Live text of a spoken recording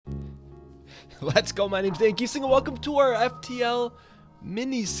Let's go, my name's Dan Giesing, and welcome to our FTL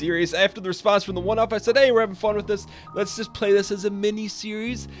mini-series. After the response from the one-off, I said, hey, we're having fun with this. Let's just play this as a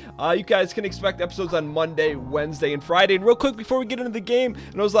mini-series. You guys can expect episodes on Monday, Wednesday, and Friday. And real quick, before we get into the game, I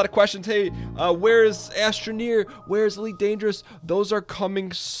know there's a lot of questions. Hey, where's Astroneer? Where's Elite Dangerous? Those are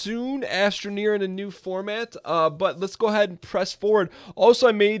coming soon. Astroneer in a new format. But let's go ahead and press forward. Also,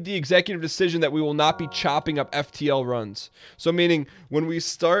 I made the executive decision that we will not be chopping up FTL runs. So meaning, when we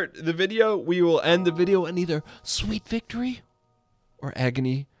start the video, we will end the video in either sweet victory or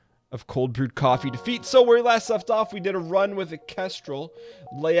agony of cold brewed coffee defeat. So where we last left off, we did a run with a Kestrel.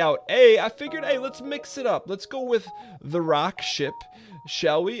 Layout A, I figured, hey, let's mix it up. Let's go with the rock ship,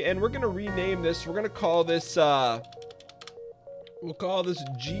 shall we? And we're gonna rename this. We're gonna call this, we'll call this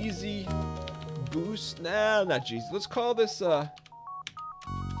Jeezy Boost. Nah, not Jeezy. Let's call this,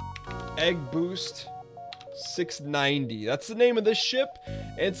 Egg Boost 690. That's the name of this ship.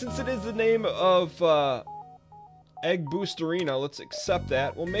 And since it is the name of, Egg Boost Arena, let's accept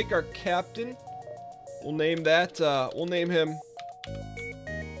that. We'll make our captain. We'll name that, we'll name him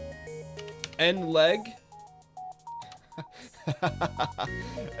N-Leg.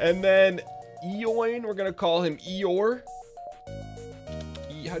 And then Eoin, we're gonna call him Eeyore.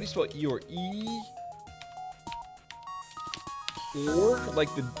 How do you spell Eeyore? Or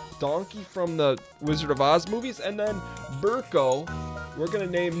like the donkey from the Wizard of Oz movies. And then Burko, we're gonna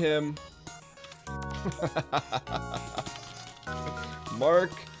name him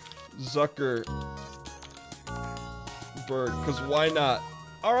Mark Zuckerberg, because why not?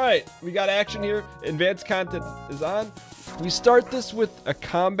 Alright, we got action here. Advanced content is on. We start this with a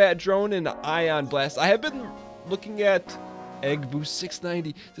combat drone and an ion blast. I have been looking at Egg Boost 690.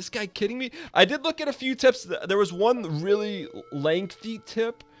 Is this guy kidding me? I did look at a few tips. There was one really lengthy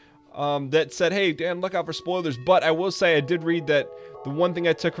tip that said, hey, Dan, look out for spoilers. But I will say I did read that the one thing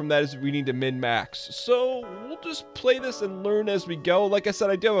I took from that is we need to min-max. So we'll just play this and learn as we go. Like I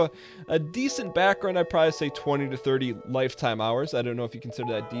said, I do have a decent background. I'd probably say 20 to 30 lifetime hours. I don't know if you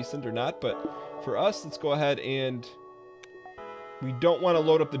consider that decent or not. But for us, let's go ahead and... we don't want to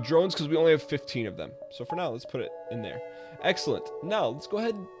load up the drones because we only have 15 of them. So for now, let's put it in there. Excellent. Now, let's go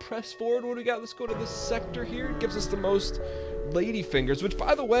ahead and press forward. What do we got? Let's go to this sector here. It gives us the most Ladyfingers, which,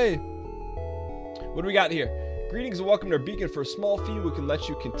 by the way, what do we got here? Greetings and welcome to our beacon. For a small fee, we can let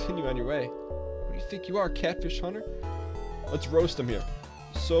you continue on your way. What do you think you are, catfish hunter? Let's roast them here.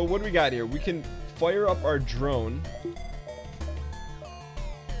 So what do we got here? We can fire up our drone. Do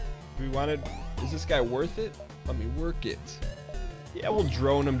we want to... is this guy worth it? Let me work it. Yeah, we'll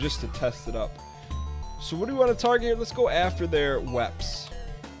drone them just to test it up. So what do we want to target here? Let's go after their weps.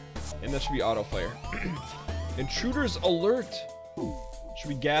 And that should be auto fire. Intruders alert. Should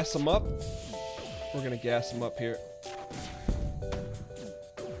we gas them up? We're going to gas them up here.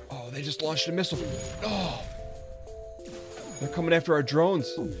 Oh, they just launched a missile. Oh, they're coming after our drones.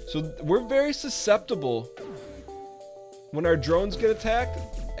 So we're very susceptible when our drones get attacked,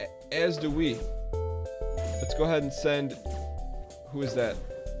 as do we. Let's go ahead and send... who is that?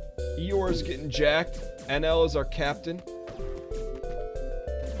 Eeyore is getting jacked. NL is our captain.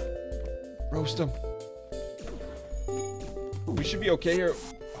 Roast him. We should be okay here.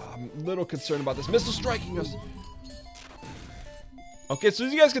 I'm a little concerned about this missile striking us. Okay, so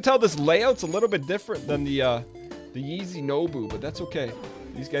as you guys can tell, this layout's a little bit different than the Yeezy Nobu, but that's okay.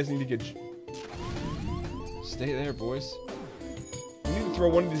 These guys need to get... stay there, boys. We need to throw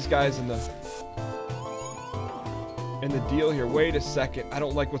one of these guys in the deal here. Wait a second. I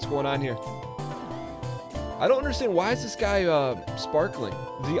don't like what's going on here. I don't understand. Why is this guy sparkling?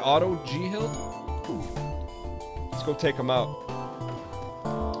 Is he auto G-hilled? Let's go take him out.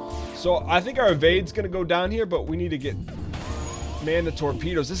 So I think our evade's going to go down here, but we need to get man the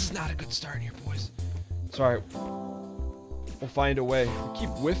torpedoes. This is not a good start here, boys. Sorry. We'll find a way. We keep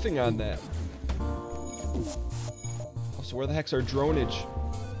whiffing on that. Oh, so where the heck's our dronage?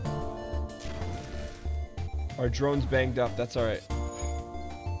 Our drone's banged up. That's all right.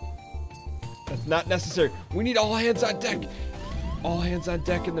 That's not necessary. We need all hands on deck. All hands on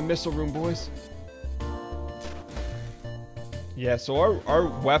deck in the missile room, boys. Yeah, so our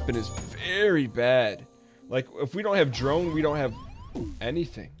weapon is very bad. Like, if we don't have drone, we don't have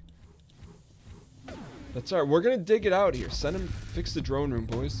anything. That's all right. We're going to dig it out here. Send him, fix the drone room,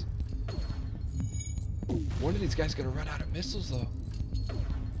 boys. One of these guys going to run out of missiles, though.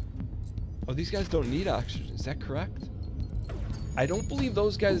 Oh, these guys don't need oxygen. Is that correct? I don't believe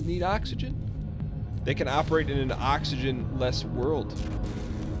those guys need oxygen. They can operate in an oxygen-less world.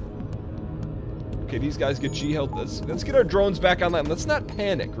 Okay, these guys get G-held. Let's get our drones back online. Let's not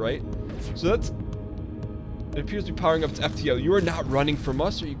panic, right? So that's... it appears to be powering up to FTL. You are not running from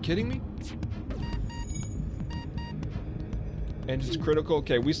us. Are you kidding me? Engine's critical.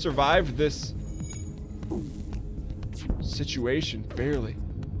 Okay, we survived this situation, barely.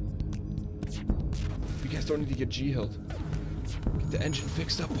 You guys don't need to get G-hilled. Get the engine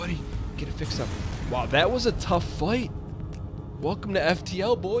fixed up, buddy. Get it fixed up. Wow, that was a tough fight. Welcome to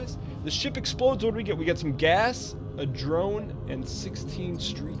FTL, boys. The ship explodes. What do we get? We get some gas, a drone, and 16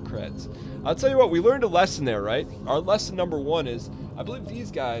 street creds. I'll tell you what, we learned a lesson there, right? Our lesson number 1 is, I believe these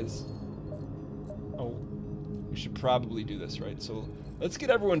guys... Oh, we should probably do this, right? So let's get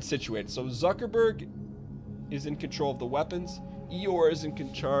everyone situated. So Zuckerberg is in control of the weapons. Eeyore is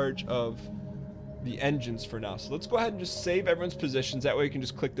in charge of the engines for now. So let's go ahead and just save everyone's positions. That way you can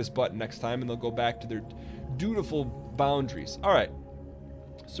just click this button next time and they'll go back to their dutiful boundaries. All right.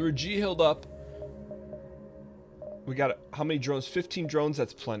 So we're G-hilled up. We got how many drones? 15 drones.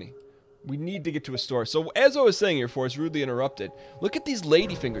 That's plenty. We need to get to a store. So as I was saying here before, it's rudely interrupted. Look at these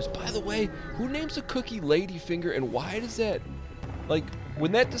Ladyfingers. By the way, who names a cookie Ladyfinger, and why does that, like,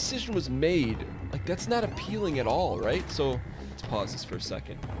 when that decision was made, like, that's not appealing at all, right? So let's pause this for a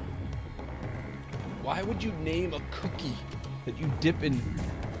second. Why would you name a cookie that you dip in...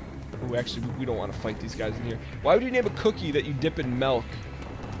 Oh, actually, we don't want to fight these guys in here. Why would you name a cookie that you dip in milk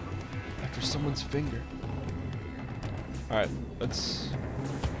after someone's finger? Alright,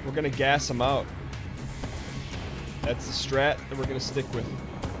 we're going to gas them out. That's the strat that we're going to stick with.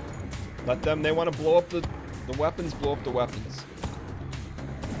 Let them... They want to blow up the weapons, blow up the weapons.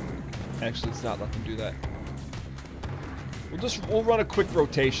 Actually, let's not let them do that. We'll run a quick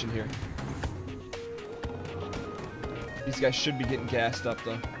rotation here. These guys should be getting gassed up,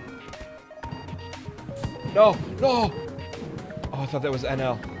 though. No! No! Oh, I thought that was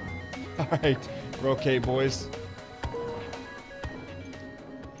NL. Alright. We're okay, boys.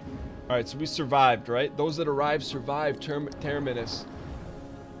 Alright, so we survived, right? Those that arrived survived Terminus.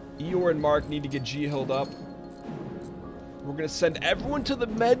 Eeyore and Mark need to get G-hilled up. We're going to send everyone to the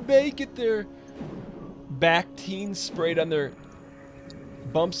med bay, get their Bactine sprayed on their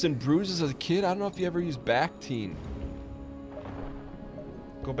bumps and bruises as a kid. I don't know if you ever used Bactine.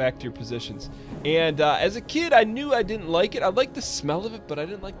 Go back to your positions. And as a kid, I knew I didn't like it. I liked the smell of it, but I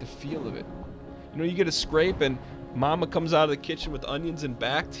didn't like the feel of it. You know, you get a scrape and Mama comes out of the kitchen with onions and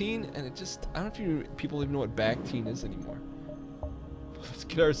Bactine, and it just, I don't know if people even know what Bactine is anymore. Let's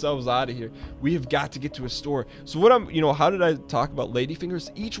get ourselves out of here. We have got to get to a store. So what how did I talk about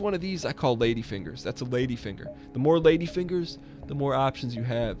Ladyfingers? Each one of these I call Ladyfingers. That's a Ladyfinger. The more Ladyfingers, the more options you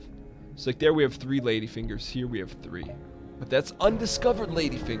have. So like there we have 3 Ladyfingers. Here we have 3. But that's undiscovered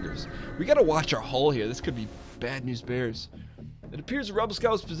Ladyfingers. We gotta watch our hull here. This could be bad news bears. It appears the Rebel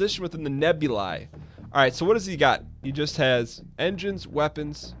Scout is positioned within the nebulae. Alright, so what does he got? He just has engines,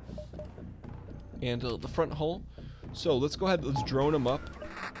 weapons, and the front hull. So let's go ahead, let's drone him up.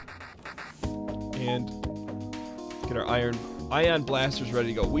 And get our ion blasters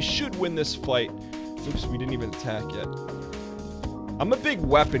ready to go. We should win this fight. Oops, we didn't even attack yet. I'm a big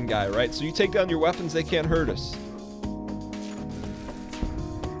weapon guy, right? So you take down your weapons, they can't hurt us.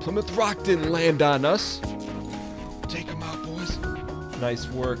 Plymouth Rock didn't land on us. Take them out, boys. Nice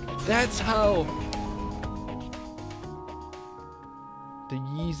work. That's how the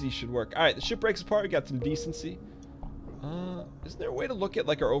Yeezy should work. Alright, the ship breaks apart. We got some decency. Is there a way to look at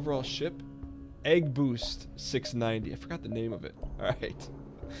like our overall ship? Egg boost 690. I forgot the name of it. Alright.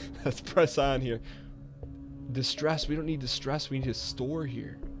 Let's press on here. Distress. We don't need distress. We need a store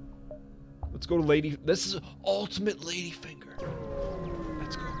here. Let's go to Lady. This is ultimate Ladyfinger.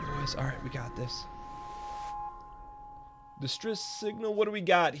 Let's go, boys. Alright, we got this. Distress signal. What do we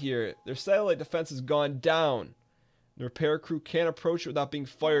got here? Their satellite defense has gone down. The repair crew can't approach it without being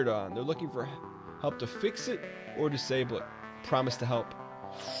fired on. They're looking for help to fix it or disable it. Promise to help.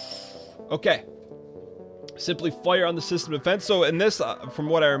 Okay. Simply fire on the system defense. So in this, from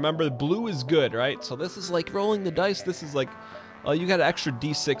what I remember, the blue is good, right? So this is like rolling the dice. This is like, you got an extra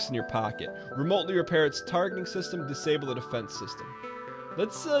D6 in your pocket. Remotely repair its targeting system. Disable the defense system.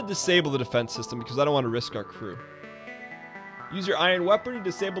 Let's disable the defense system because I don't want to risk our crew. Use your iron weapon to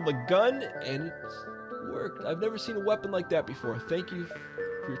disable the gun, and it worked. I've never seen a weapon like that before. Thank you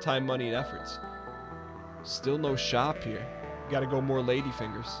for your time, money, and efforts. Still no shop here. Gotta go more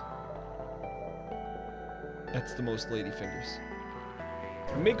Ladyfingers. That's the most Ladyfingers.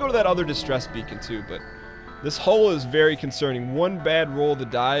 We may go to that other distress beacon too, but this hull is very concerning. One bad roll of the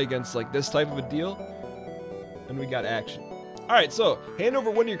die against like this type of a deal, and we got action. Alright, so hand over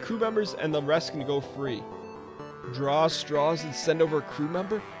one of your crew members and the rest can go free. Draw straws and send over a crew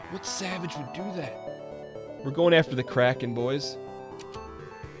member? What savage would do that? We're going after the Kraken, boys.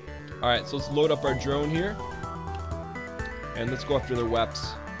 Alright, so let's load up our drone here. And let's go after their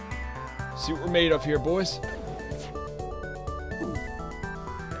weps. See what we're made of here, boys.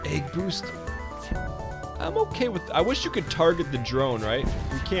 Egg boost. I'm okay with... I wish you could target the drone, right?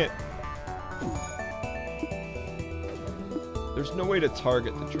 We can't... There's no way to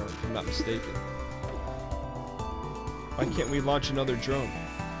target the drone, if I'm not mistaken. Why can't we launch another drone?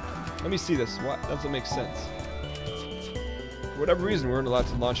 Let me see this. What? That doesn't make sense. For whatever reason, we weren't allowed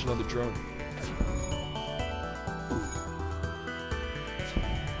to launch another drone.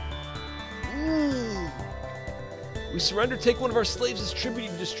 Ooh. We surrender, take one of our slaves as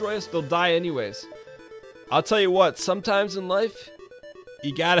tribute. You destroy us, they'll die anyways. I'll tell you what, sometimes in life,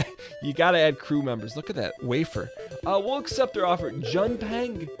 you gotta add crew members. Look at that wafer. We'll accept their offer.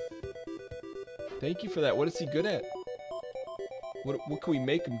 Junpeng. Thank you for that. What is he good at? What can we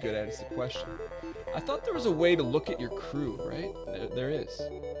make him good at is the question. I thought there was a way to look at your crew, right? There is.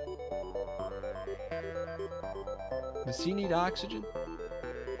 Does he need oxygen?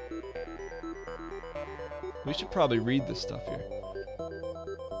 We should probably read this stuff here.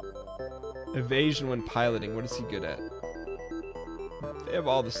 Evasion when piloting. What is he good at? They have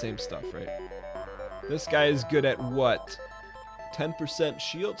all the same stuff, right? This guy is good at what? 10%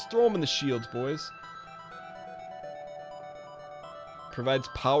 shields? Throw him in the shields, boys. Provides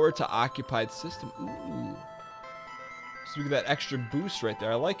power to occupied system. Ooh. So we get that extra boost right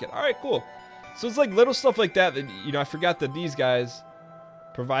there. I like it. All right, cool. So it's like little stuff like that that, you know, I forgot that these guys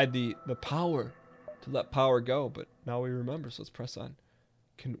provide the power to let power go, but now we remember, so let's press on.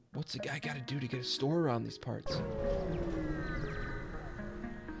 What's the guy got to do to get a store around these parts?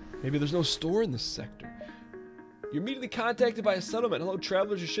 Maybe there's no store in this sector. You're immediately contacted by a settlement. Hello,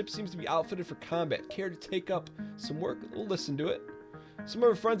 travelers. Your ship seems to be outfitted for combat. Care to take up some work? We'll listen to it. Some of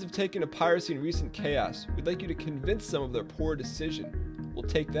our friends have taken to piracy and recent chaos. We'd like you to convince them of their poor decision. We'll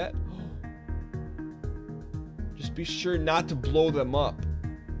take that. Just be sure not to blow them up.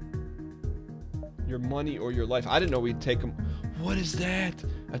 Your money or your life. I didn't know we'd take them. What is that?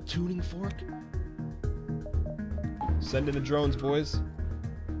 A tuning fork? Send in the drones, boys.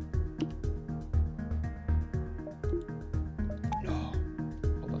 No.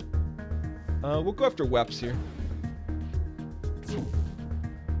 Hold on. We'll go after Weps here.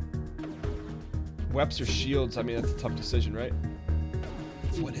 Weps or shields? I mean, that's a tough decision, right?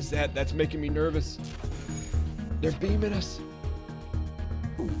 What is that? That's making me nervous. They're beaming us.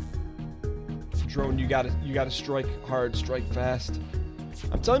 Drone, you gotta strike hard, strike fast.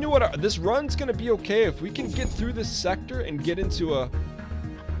 I'm telling you what, this run's gonna be okay if we can get through this sector and get into a...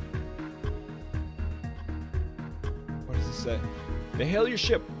 What does it say? They hail your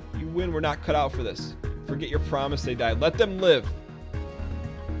ship. You win. We're not cut out for this. Forget your promise. They died. Let them live.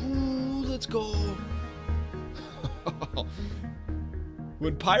 Ooh, let's go.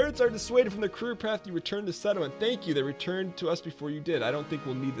 When pirates are dissuaded from their career path, you return to settlement. Thank you. They returned to us before you did. I don't think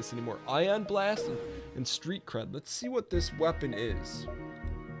we'll need this anymore. Ion blast and street cred. Let's see what this weapon is.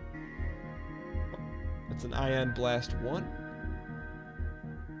 That's an ion blast 1.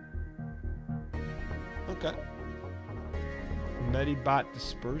 Okay. Medibot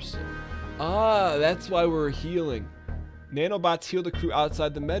dispersal. Ah, that's why we're healing. Nanobots heal the crew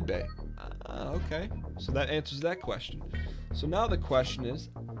outside the medbay. Ah, okay. So that answers that question. So now the question is,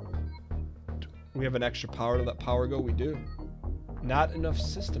 we have an extra power to let power go? We do. Not enough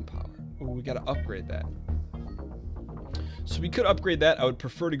system power. Ooh, we gotta upgrade that. So we could upgrade that. I would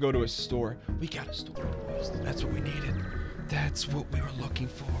prefer to go to a store. We got a store, boys. That's what we needed. That's what we were looking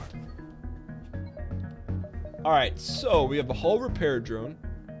for. Alright, so we have the hull repair drone,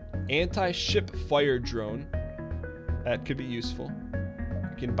 anti-ship fire drone. That could be useful.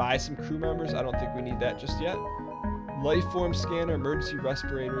 We can buy some crew members. I don't think we need that just yet. Lifeform scanner, emergency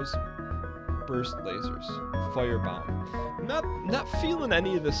respirators, burst lasers, firebomb. Not feeling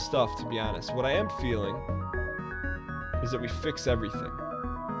any of this stuff, to be honest. What I am feeling is that we fix everything.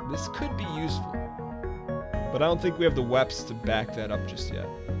 This could be useful, but I don't think we have the weps to back that up just yet.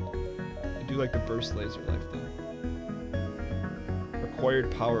 I do like the burst laser life though. Required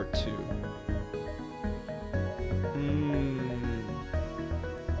power 2.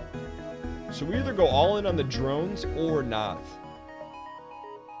 So we either go all in on the drones or not.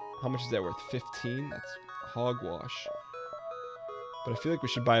 How much is that worth? 15? That's hogwash. But I feel like we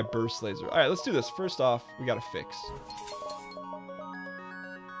should buy a burst laser. Alright, let's do this. First off, we gotta fix.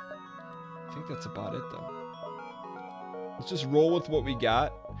 I think that's about it though. Let's just roll with what we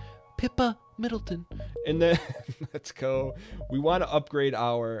got. Pippa Middleton. And then, let's go. We want to upgrade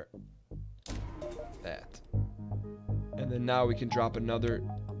our... that. And then now we can drop another...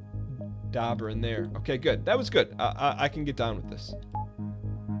 dauber in there. Okay, good. That was good. I can get down with this.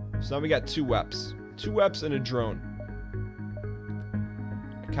 So now we got 2 weps. 2 weps and a drone.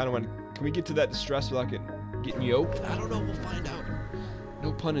 I kind of want to... Can we get to that distress without getting yoked? I don't know. We'll find out.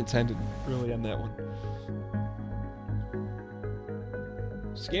 No pun intended, really, on that one.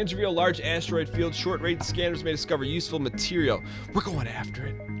 Scans reveal large asteroid field. Short-range scanners may discover useful material. We're going after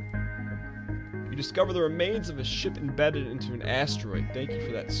it. You discover the remains of a ship embedded into an asteroid. Thank you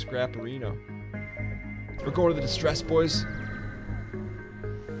for that, Scrapperino. We're going to the distress, boys.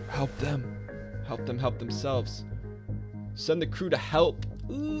 Help them. Help them help themselves. Send the crew to help.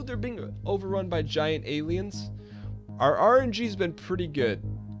 Ooh, they're being overrun by giant aliens. Our RNG's been pretty good.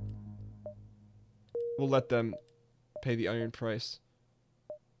 We'll let them pay the iron price.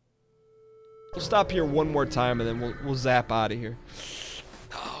 We'll stop here one more time and then we'll zap out of here.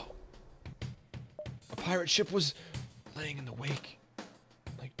 No. A pirate ship was laying in the wake.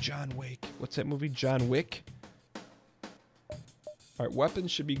 Like John Wick. What's that movie? John Wick? Alright,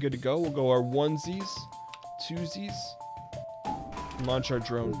 weapons should be good to go. We'll go our onesies, twosies, and launch our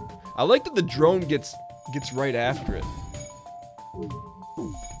drone. I like that the drone gets right after it.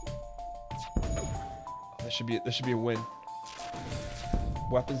 This should be a win.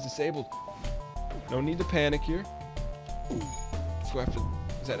 Weapons disabled. No need to panic here. Let's go after.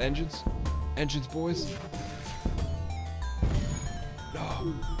 Is that engines? Engines, boys.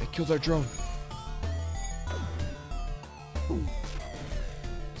 No, they killed our drone.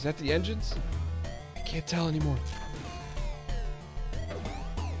 Is that the engines? I can't tell anymore.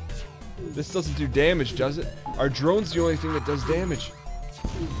 This doesn't do damage, does it? Our drone's the only thing that does damage.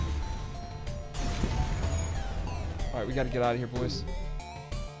 Alright, we gotta get out of here, boys.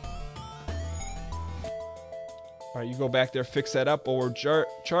 Alright, you go back there, fix that up while we're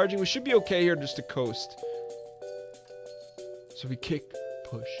charging. We should be okay here just to coast. So we kick,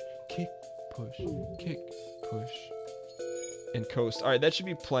 push, kick, push, and coast. Alright, that should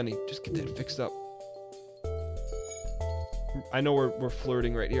be plenty. Just get that fixed up. I know we're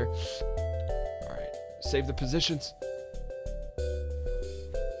flirting right here. Alright, save the positions.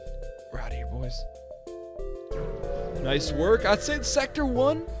 We're out of here, boys. Nice work. I'd say Sector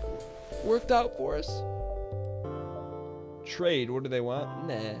 1 worked out for us. Trade, what do they want?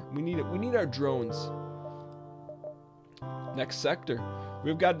 Nah, we need our drones. Next sector.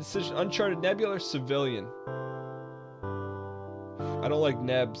 We've got a decision. Uncharted Nebula or Civilian? I don't like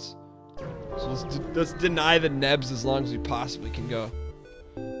nebs. So let's deny the nebs as long as we possibly can go.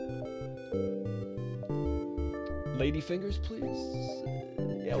 Ladyfingers, please?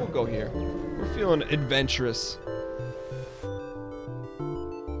 Yeah, we'll go here. We're feeling adventurous.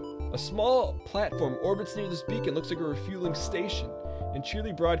 A small platform orbits near this beacon. Looks like a refueling station. And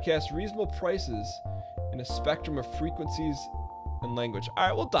cheerily broadcasts reasonable prices in a spectrum of frequencies and language.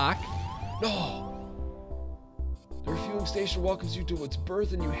 Alright, we'll dock. No! The refueling station welcomes you to its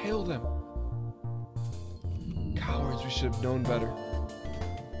birth and you hail them. Cowards, we should have known better.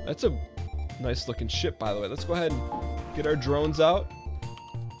 That's a nice looking ship, by the way. Let's go ahead and get our drones out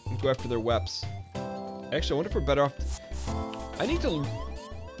and go after their weps. Actually, I wonder if we're better off. I need to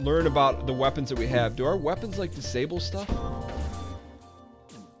learn about the weapons that we have. Do our weapons like disable stuff?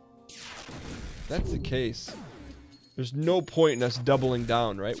 If that's the case, there's no point in us doubling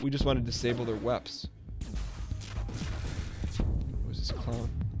down, right? We just want to disable their weps. Who's this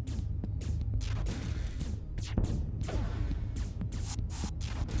clown?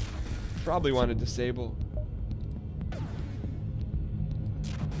 Probably want to disable.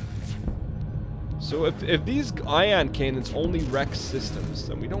 So if these ion cannons only wreck systems,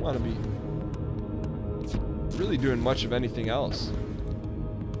 then we don't want to be really doing much of anything else.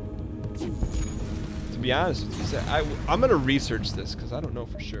 To be honest with you, I'm going to research this because I don't know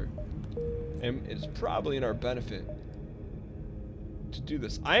for sure. And it's probably in our benefit to do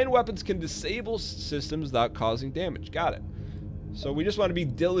this. Ion weapons can disable systems without causing damage. Got it. So we just want to be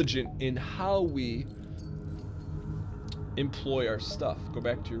diligent in how we employ our stuff. Go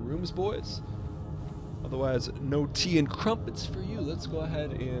back to your rooms, boys. Otherwise, no tea and crumpets for you. Let's go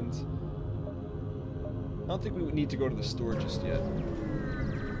ahead and... I don't think we would need to go to the store just yet.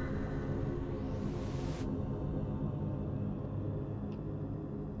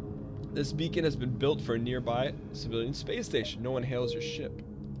 This beacon has been built for a nearby civilian space station. No one hails your ship.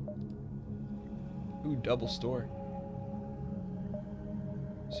 Ooh, double store.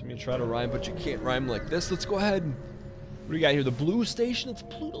 So I'm gonna try to rhyme, but you can't rhyme like this. Let's go ahead and... What do we got here? The blue station? It's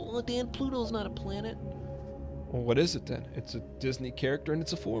Pluto. Oh, Dan, Pluto's not a planet. Well, what is it then? It's a Disney character and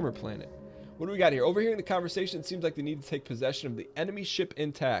it's a former planet. What do we got here? Overhearing the conversation, it seems like they need to take possession of the enemy ship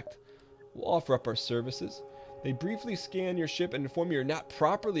intact. We'll offer up our services. They briefly scan your ship and inform you're not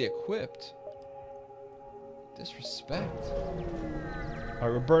properly equipped. Disrespect. Alright,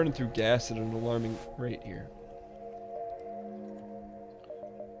 we're burning through gas at an alarming rate here.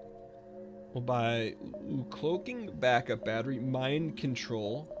 We'll buy cloaking, backup battery, mind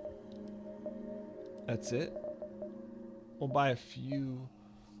control. That's it. We'll buy a few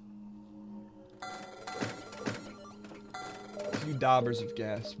daubers of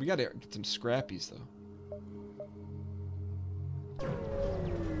gas. We gotta get some scrappies though.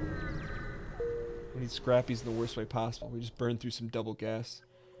 We need scrappies in the worst way possible. We just burn through some double gas.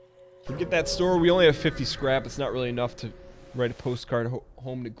 Forget that store. We only have 50 scrap. It's not really enough to write a postcard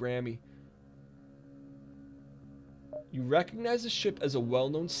home to Grammy. You recognize the ship as a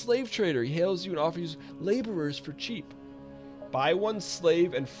well-known slave trader. He hails you and offers you laborers for cheap. Buy one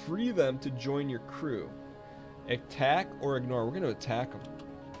slave and free them to join your crew. Attack or ignore. We're going to attack them.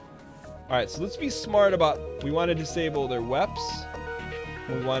 Alright, so let's be smart about... We want to disable their weps.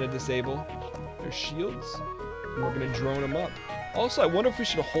 We want to disable their shields. And we're going to drone them up. Also, I wonder if we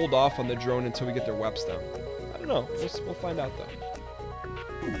should hold off on the drone until we get their weps down. I don't know. We'll find out, though.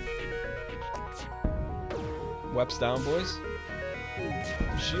 Weps down, boys.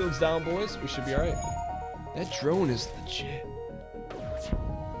 Shields down, boys. We should be alright. That drone is legit.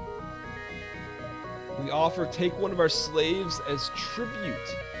 We offer, take one of our slaves as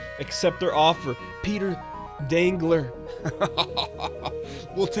tribute. Accept their offer. Peter Dangler.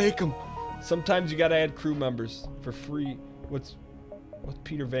 We'll take him. Sometimes you gotta add crew members for free. What's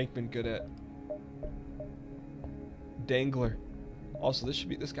Peter Venkman good at? Dangler. Also,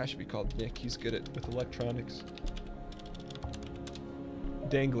 this guy should be called Nick. He's good with electronics.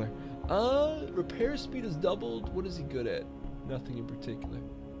 Dangler. Repair speed is doubled. What is he good at? Nothing in particular.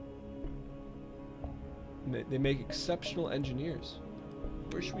 They make exceptional engineers.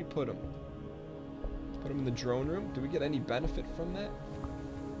 Where should we put them? Put them in the drone room? Do we get any benefit from that?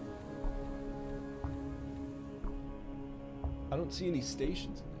 I don't see any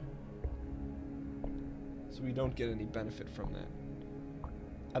stations in there. So we don't get any benefit from that.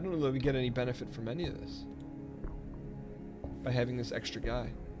 I don't know that we get any benefit from any of this. By having this extra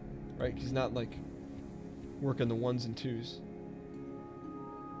guy. Right? He's not like working the 1s and 2s.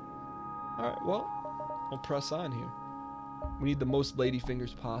 Alright, well, we'll press on here. We need the most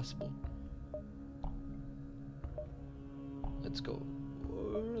Ladyfingers possible. Let's go.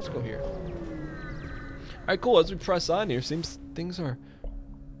 Let's go here. Alright, cool. As we press on here, seems things are...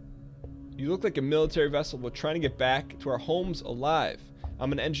 You look like a military vessel. We're trying to get back to our homes alive.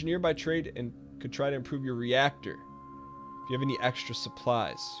 I'm an engineer by trade and could try to improve your reactor. If you have any extra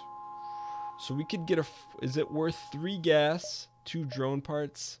supplies. So we could get a... Is it worth 3 gas, 2 drone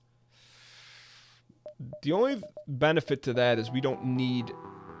parts? The only benefit to that is we don't need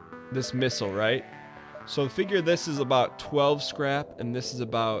this missile, right? So figure this is about 12 scrap, and this is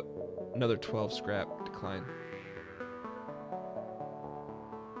about another 12 scrap. Decline.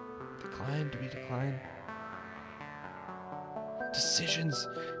 Decline? Do we decline? Decisions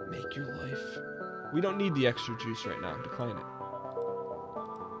make your life. We don't need the extra juice right now. Decline it.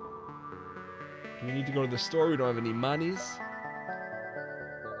 We need to go to the store. We don't have any monies.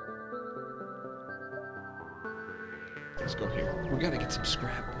 Let's go here. We gotta get some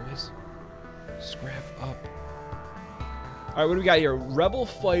scrap, boys. Scrap up. Alright, what do we got here? Rebel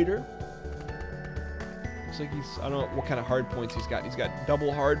fighter. Looks like he's... I don't know what kind of hard points he's got. He's got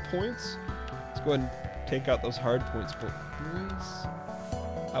double hard points. Let's go ahead and take out those hard points. But boys,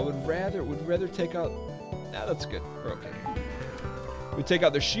 I would rather take out... Nah, that's good. We're okay. We take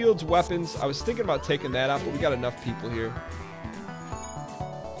out their shields, weapons. I was thinking about taking that out, but we got enough people here.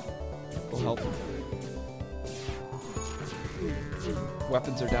 We'll help them.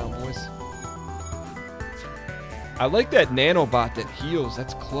 Weapons are down, boys. I like that nanobot that heals.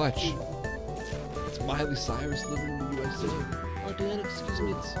 That's clutch. It's Miley Cyrus living in the USA. Oh, Dan, excuse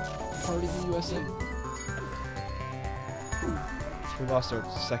me. It's part of the USA. We lost our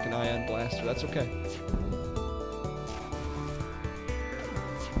second ion blaster. That's okay.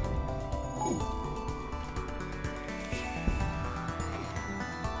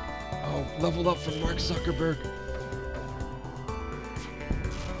 Oh, leveled up from Mark Zuckerberg.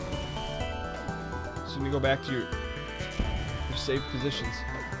 So we go back to your safe positions.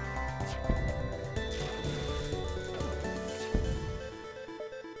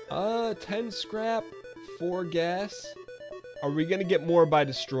 Uh, 10 scrap, 4 gas. Are we gonna get more by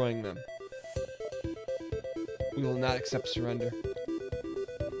destroying them? We will not accept surrender.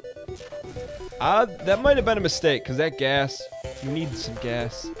 That might have been a mistake, because that gas, we need some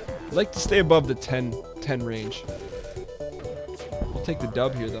gas. I'd like to stay above the 10 range. We'll take the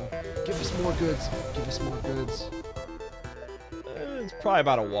dub here, though. Give us more goods. Give us more goods. It's probably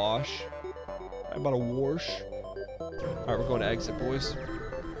about a wash. Probably about a wash. Alright, we're going to exit, boys.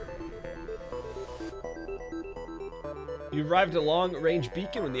 You've arrived at a long-range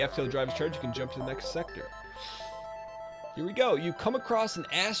beacon. When the FTL drive is charged, you can jump to the next sector. Here we go. You come across an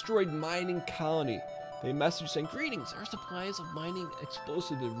asteroid mining colony. They message saying, "Greetings, our supplies of mining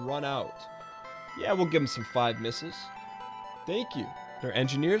explosives have run out." Yeah, we'll give them some 5 missiles. Thank you. Their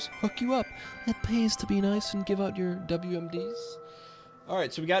engineers hook you up. It pays to be nice and give out your WMDs.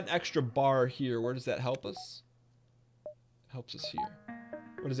 Alright, so we got an extra bar here. Where does that help us? It helps us here.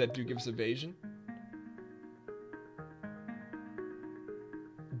 What does that do? Give us evasion?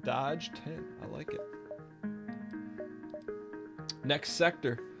 Dodge 10. I like it. Next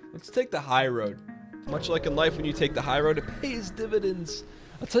sector. Let's take the high road. Much like in life, when you take the high road, it pays dividends.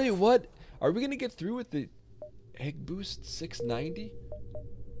 I'll tell you what. Are we going to get through with the egg boost 690?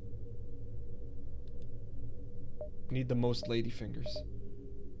 Need the most ladyfingers.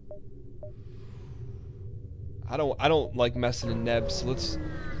 I don't like messing in nebs, so let's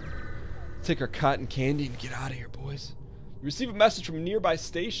take our cotton candy and get out of here, boys. We receive a message from a nearby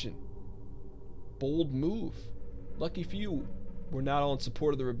station. Bold move. Lucky for you, we're not all in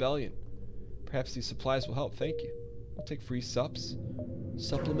support of the rebellion. Perhaps these supplies will help. Thank you. We'll take free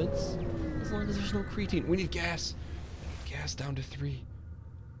supplements, as long as there's no creatine. We need gas. We need gas down to 3.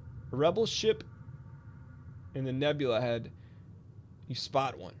 A rebel ship in the nebula ahead. You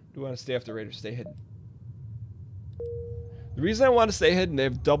spot one. Do we want to stay after Raiders? Stay hidden. The reason I want to stay hidden, they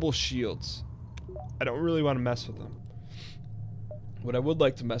have double shields. I don't really want to mess with them. What I would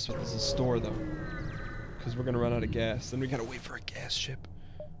like to mess with is the store, though, because we're going to run out of gas. Then we got to wait for a gas ship.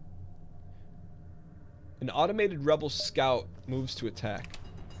 An automated rebel scout moves to attack.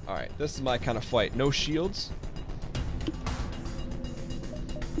 Alright, this is my kind of fight. No shields.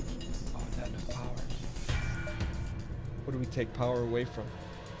 Oh, not enough power. What do we take power away from?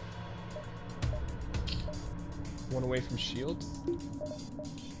 One away from shield?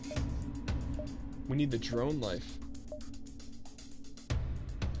 We need the drone life.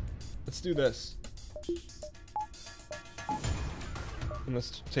 Let's do this. And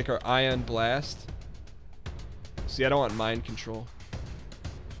let's take our ion blast. See, I don't want mind control.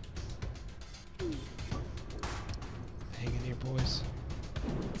 Hang in here, boys.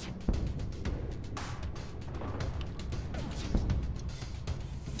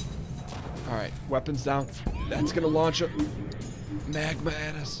 Alright, weapons down. That's gonna launch a magma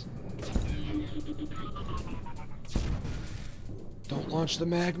at us. Don't launch the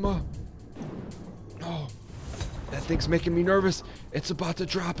magma. No. That thing's making me nervous. It's about to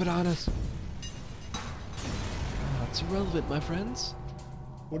drop it on us. It's irrelevant, my friends.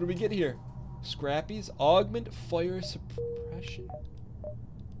 What do we get here? Scrappies. Augment fire suppression.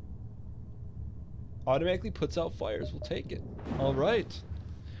 Automatically puts out fires. We'll take it. Alright.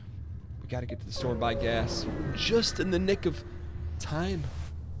 We gotta get to the store and buy gas. Just in the nick of time.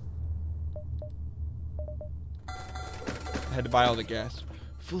 I had to buy all the gas.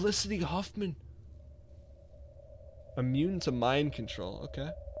 Felicity Huffman. Immune to mind control. Okay.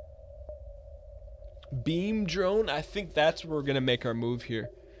 Beam drone. I think that's where we're going to make our move here.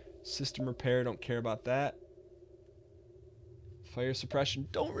 System repair. Don't care about that. Fire suppression.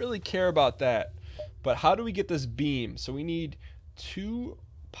 Don't really care about that. But how do we get this beam? So we need 2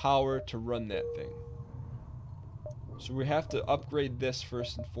 power to run that thing. So we have to upgrade this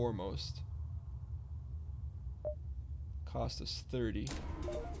first and foremost. Cost us 30.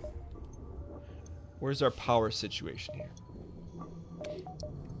 Where's our power situation here?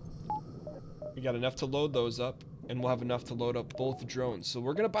 We got enough to load those up, and we'll have enough to load up both drones. So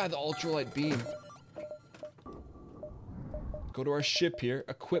we're gonna buy the ultralight beam. Go to our ship here.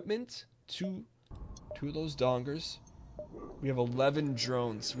 Equipment. Two of those dongers. We have 11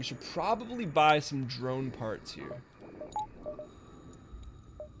 drones. So we should probably buy some drone parts here.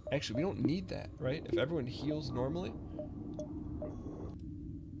 Actually, we don't need that, right? If everyone heals normally.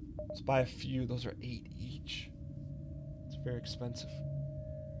 Let's buy a few. Those are 8 each. It's very expensive.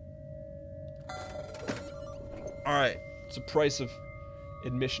 Alright. It's the price of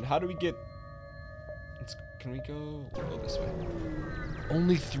admission. How do we get... Can we go... We'll go this way.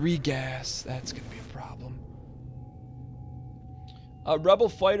 Only 3 gas. That's going to be a problem. Rebel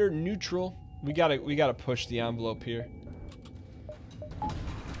fighter neutral. We gotta push the envelope here.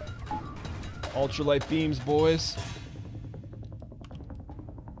 Ultralight beams, boys.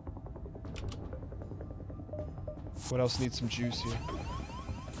 What else needs some juice here?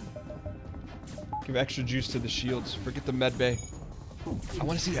 Give extra juice to the shields. Forget the med bay. I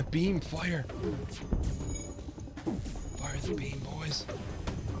want to see that beam fire. Fire the beam, boys.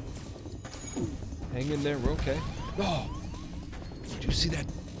 Hang in there. We're okay. Oh! Did you see that?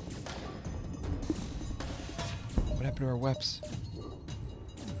 What happened to our weps?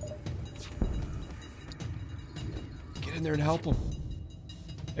 Get in in there and help them.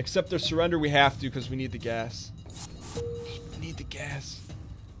 Accept their surrender, we have to because we need the gas. We need the gas.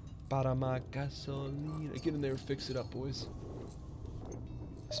 Para ma gasolina. Get in there and fix it up, boys.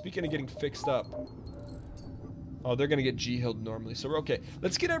 Speaking of getting fixed up. Oh, they're going to get G-hilled normally, so we're okay.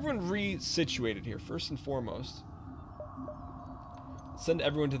 Let's get everyone resituated here, first and foremost. Send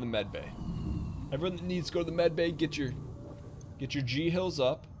everyone to the med bay. Everyone that needs to go to the med bay, get your G-hills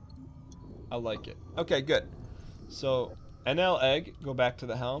up. I like it. Okay, good. So, NL Egg, go back to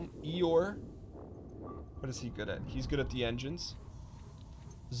the helm. Eeyore, what is he good at? He's good at the engines.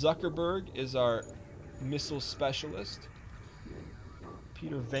 Zuckerberg is our missile specialist.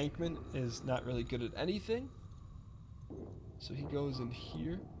 Peter Venkman is not really good at anything. So he goes in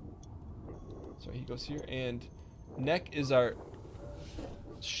here. Sorry, he goes here. And Neck is our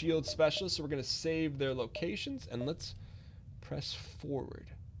shield specialist. So we're going to save their locations. And let's press forward.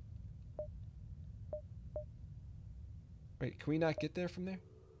 Wait, can we not get there from there?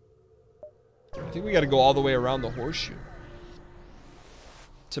 I think we got to go all the way around the horseshoe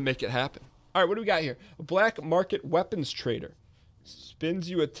to make it happen. All right, what do we got here? A black market weapons trader. Spins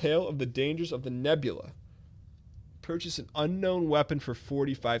you a tale of the dangers of the nebula. Purchase an unknown weapon for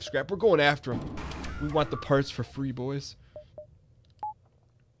 45 scrap. We're going after him. We want the parts for free, boys.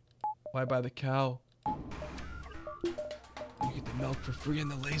 Why buy the cow? You get the milk for free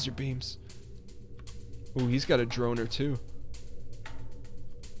and the laser beams. Ooh, he's got a droner too.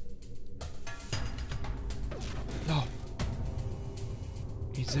 No.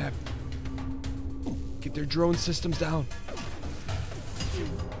 He's zapped. Get their drone systems down.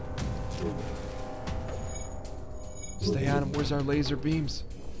 Stay on him. Where's our laser beams?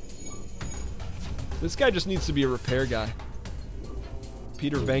 This guy just needs to be a repair guy.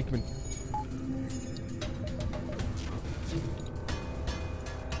 Peter Venkman.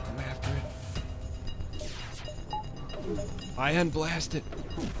 Come after it. Ion blast it.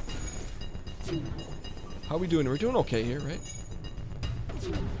 How are we doing? We're doing okay here, right?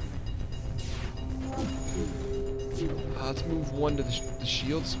 Let's move one to the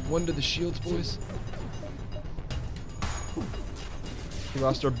shields. One to the shields, boys. We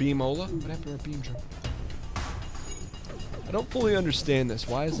lost our beamola. What happened to our beam drum? I don't fully understand this.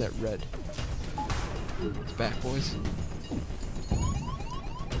 Why is that red? It's back, boys.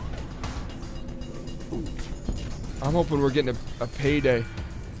 I'm hoping we're getting a payday.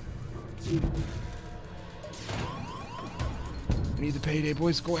 We need the payday,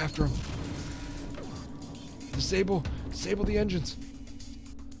 boys. Go after him. Disable the engines.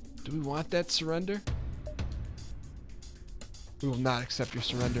 Do we want that surrender? We will not accept your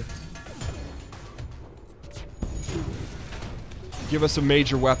surrender. Give us a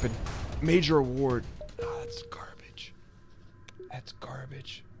major weapon. Major award. Oh, that's garbage. That's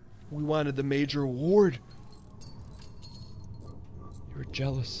garbage. We wanted the major award. You were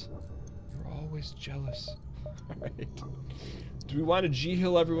jealous. You're always jealous. Alright. Do we want to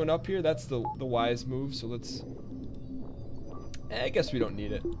G-hill everyone up here? That's the wise move, so let's... I guess we don't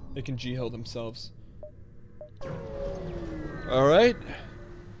need it. They can G-hill themselves. Alright.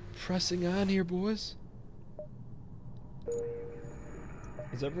 Pressing on here, boys.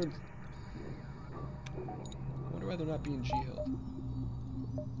 Is everyone... I wonder why they're not being G-hilled.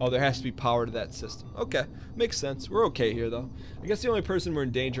 Oh, there has to be power to that system. Okay, makes sense. We're okay here, though. I guess the only person we're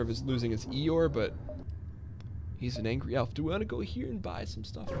in danger of is losing is Eeyore, but... he's an angry elf. Do we want to go here and buy some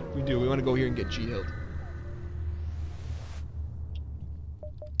stuff? We do. We want to go here and get G-hilled.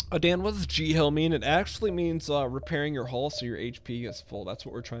 Oh, Dan, what does G-hill mean? It actually means repairing your hull so your HP is full. That's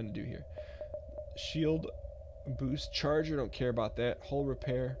what we're trying to do here. Shield boost charger. Don't care about that. Hull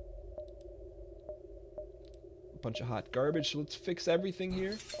repair. A bunch of hot garbage. So let's fix everything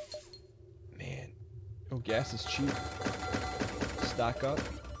here. Man. Oh, gas is cheap. Stock up.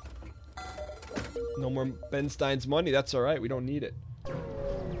 No more Ben Stein's money. That's all right. We don't need it.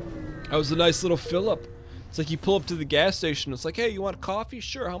 That was a nice little fill up. It's like you pull up to the gas station. It's like, hey, you want coffee?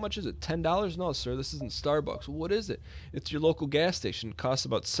 Sure. How much is it? $10? No, sir. This isn't Starbucks. Well, what is it? It's your local gas station. It costs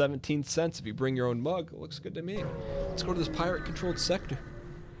about 17 cents if you bring your own mug. It looks good to me. Let's go to this pirate-controlled sector.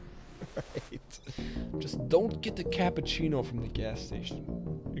 Right. Just don't get the cappuccino from the gas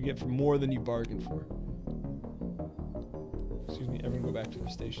station. You get for more than you bargained for. Excuse me. Everyone go back to their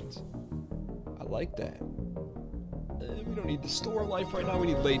stations. I like that. We don't need the store life right now. We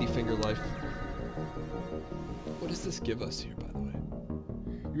need Ladyfinger life. What does this give us here, by the way?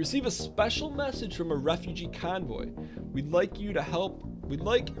 You receive a special message from a refugee convoy. We'd like to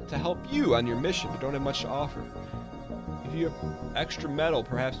help you on your mission, but don't have much to offer. If you have extra metal,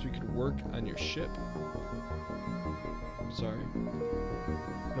 perhaps we could work on your ship. Sorry.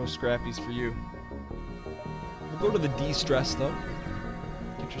 No scrappies for you. Go to the de-stress though.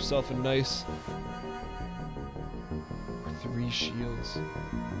 Get yourself a nice 3 shields.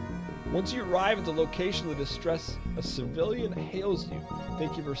 Once you arrive at the location of the distress, a civilian hails you.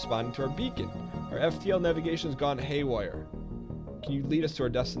 Thank you for responding to our beacon. Our FTL navigation has gone haywire. Can you lead us to our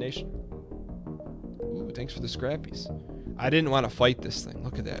destination? Ooh, thanks for the scrappies. I didn't want to fight this thing.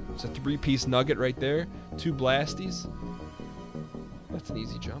 Look at that. It's a 3-piece nugget right there. 2 blasties. That's an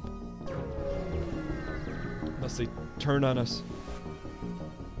easy jump. Unless they turn on us.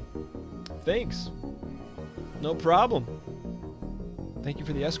 Thanks. No problem. Thank you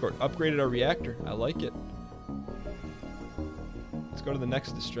for the escort. Upgraded our reactor. I like it. Let's go to the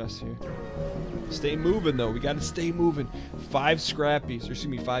next distress here. Stay moving, though. We got to stay moving. 5 scrappies. Or excuse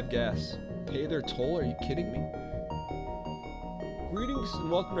me, 5 gas. Pay their toll? Are you kidding me? Greetings and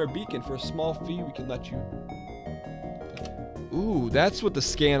welcome to our beacon. For a small fee, we can let you... Ooh, that's what the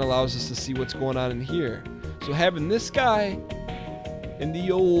scan allows us to see what's going on in here. So having this guy in the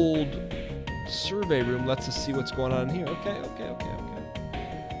old survey room lets us see what's going on in here. Okay.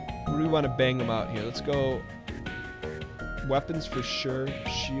 Where do we want to bang them out here? Let's go weapons for sure,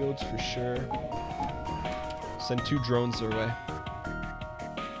 shields for sure. Send 2 drones their way.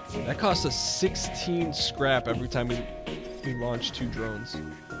 That costs us 16 scrap every time we launch 2 drones.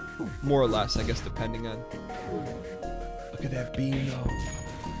 More or less, I guess, depending on... Look at that beam, though.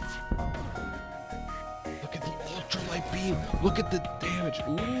 Look at the ultralight beam. Look at the damage.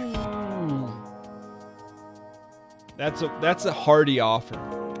 Ooh. That's a hearty offer.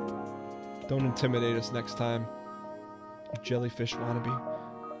 Don't intimidate us next time, you jellyfish wannabe.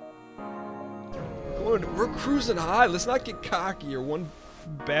 We're cruising high. Let's not get cocky or one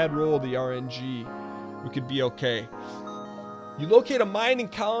bad roll of the RNG. We could be okay. You locate a mining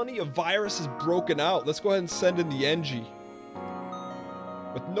colony, a virus is broken out. Let's go ahead and send in the NG.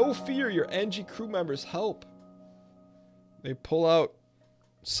 With no fear, your NG crew members help. They pull out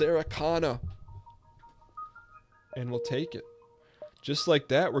Sarah Connor. And we'll take it. Just like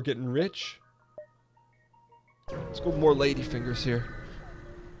that, we're getting rich. Let's go more Ladyfingers here.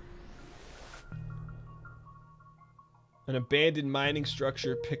 An abandoned mining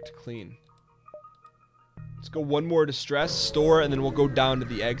structure picked clean. Let's go one more distress, store, and then we'll go down to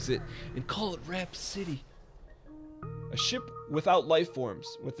the exit and call it Rap City. A ship without life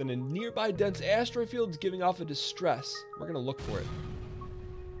forms within a nearby dense asteroid field is giving off a distress. We're gonna look for it.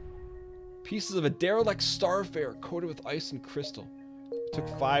 Pieces of a derelict starfare coated with ice and crystal. Took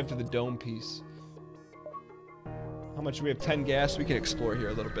 5 to the dome piece. How much do we have? 10 gas. We can explore here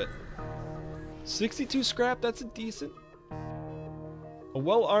a little bit. 62 scrap. That's a decent. A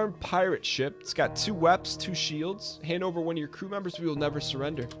well-armed pirate ship. It's got 2 weps, 2 shields. Hand over one of your crew members. We will never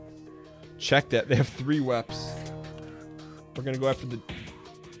surrender. Check that. They have 3 weps. We're gonna go after them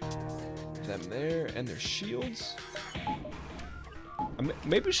there and their shields.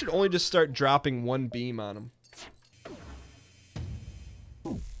 Maybe we should only just start dropping 1 beam on them.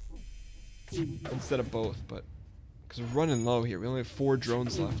 Instead of both, but because we're running low here. We only have 4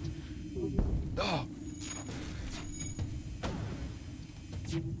 drones left. Oh.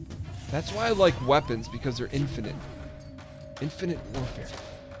 That's why I like weapons, because they're infinite. Infinite warfare.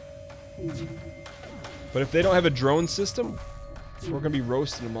 But if they don't have a drone system, we're gonna be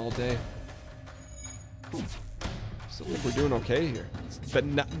roasting them all day. So I think we're doing okay here. But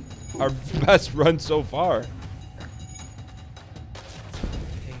not our best run so far.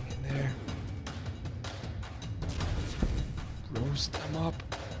 Hang in there. Roast them up.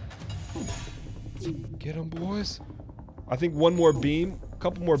 Get them, boys. I think 1 more beam, a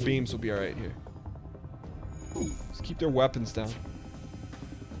couple more beams will be alright here. Let's keep their weapons down.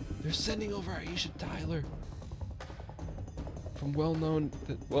 They're sending over Aisha Tyler from the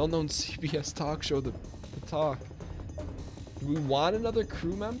well-known CBS talk show, The Talk. Do we want another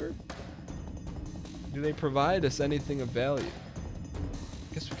crew member? Do they provide us anything of value?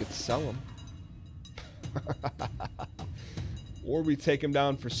 I guess we could sell them. Or we take them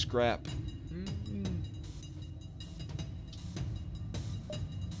down for scrap.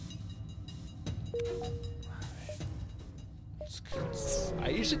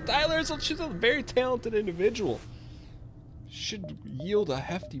 Aisha Tyler, she's a very talented individual. Should yield a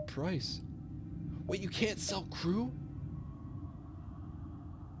hefty price. Wait, you can't sell crew?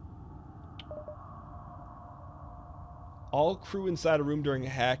 All crew inside a room during a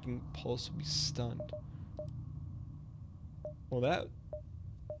hacking pulse will be stunned. Well, that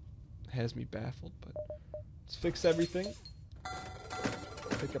has me baffled, but let's fix everything.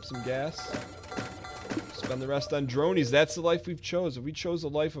 Pick up some gas. Spend the rest on dronies. That's the life we've chosen. We chose a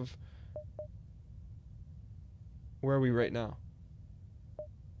life of... Where are we right now?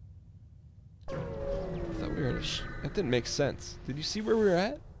 I thought we were in That didn't make sense. Did you see where we were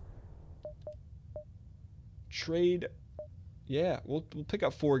at? Trade. Yeah, we'll pick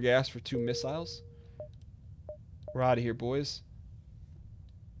up 4 gas for 2 missiles. We're out of here, boys.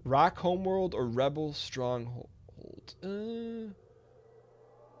 Rock Homeworld or Rebel Stronghold?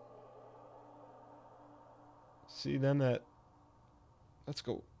 See them at... Let's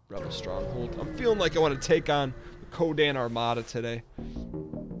go Rebel Stronghold. I'm feeling like I want to take on the Kodan Armada today.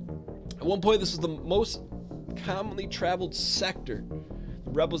 At one point, this was the most commonly traveled sector.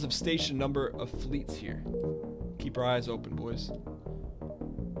 The rebels have stationed a number of fleets here. Keep our eyes open, boys.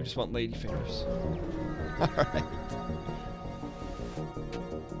 We just want Ladyfingers. Alright.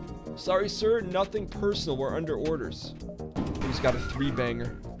 Sorry, sir. Nothing personal. We're under orders. He's got a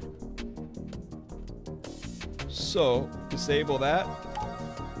 3-banger. So, disable that.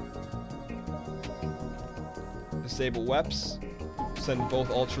 Disable Weps. Send both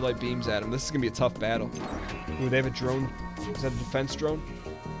ultralight beams at him. This is going to be a tough battle. Ooh, they have a drone. Is that a defense drone?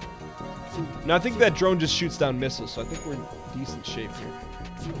 No, I think that drone just shoots down missiles, so I think we're in decent shape here.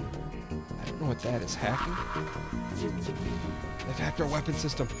 I don't know what that is. Hacking? They've hacked our weapon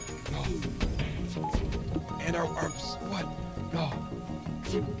system. No. And our arms. What? No.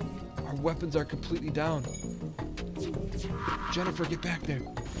 Our weapons are completely down. Jennifer, get back there.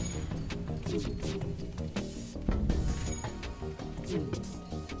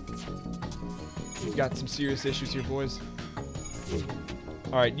 We've got some serious issues here, boys.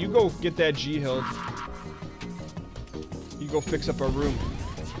 Alright, you go get that G-Hill. You go fix up our room.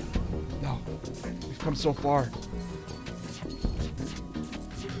 No. We've come so far.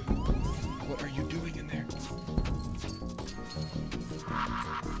 What are you doing in there?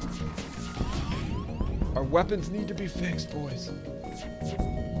 Our weapons need to be fixed, boys.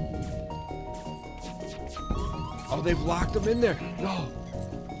 Oh, they've locked them in there. No.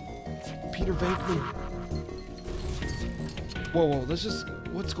 Peter Venkman. Whoa, let's just...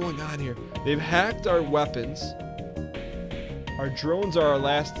 What's going on here? They've hacked our weapons. Our drones are our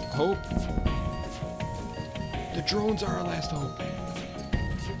last hope. The drones are our last hope.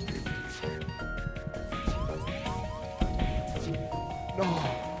 No.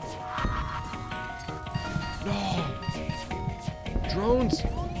 No. Drones.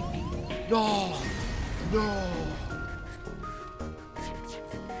 No. No.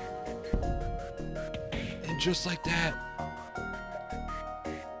 And just like that,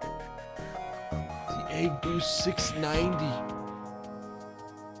 the egg boost 690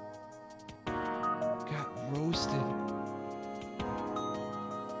 got roasted.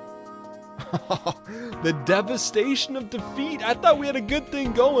 The devastation of defeat. I thought we had a good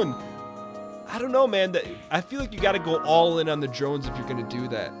thing going. I don't know, man. I feel like you got to go all in on the drones if you're going to do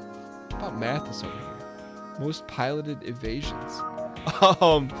that. How about Mathis over here? Most piloted evasions.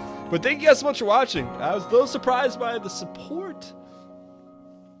 But thank you guys so much for watching. I was a little surprised by the support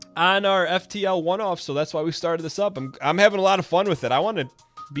on our FTL one-off, so that's why we started this up. I'm having a lot of fun with it. I want to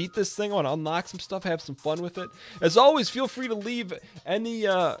beat this thing. I want to unlock some stuff, have some fun with it. As always, feel free to leave any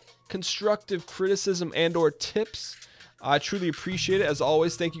constructive criticism and or tips. I truly appreciate it. As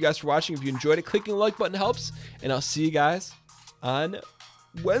always, thank you guys for watching. If you enjoyed it, clicking the like button helps, and I'll see you guys on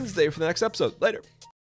Wednesday for the next episode. Later.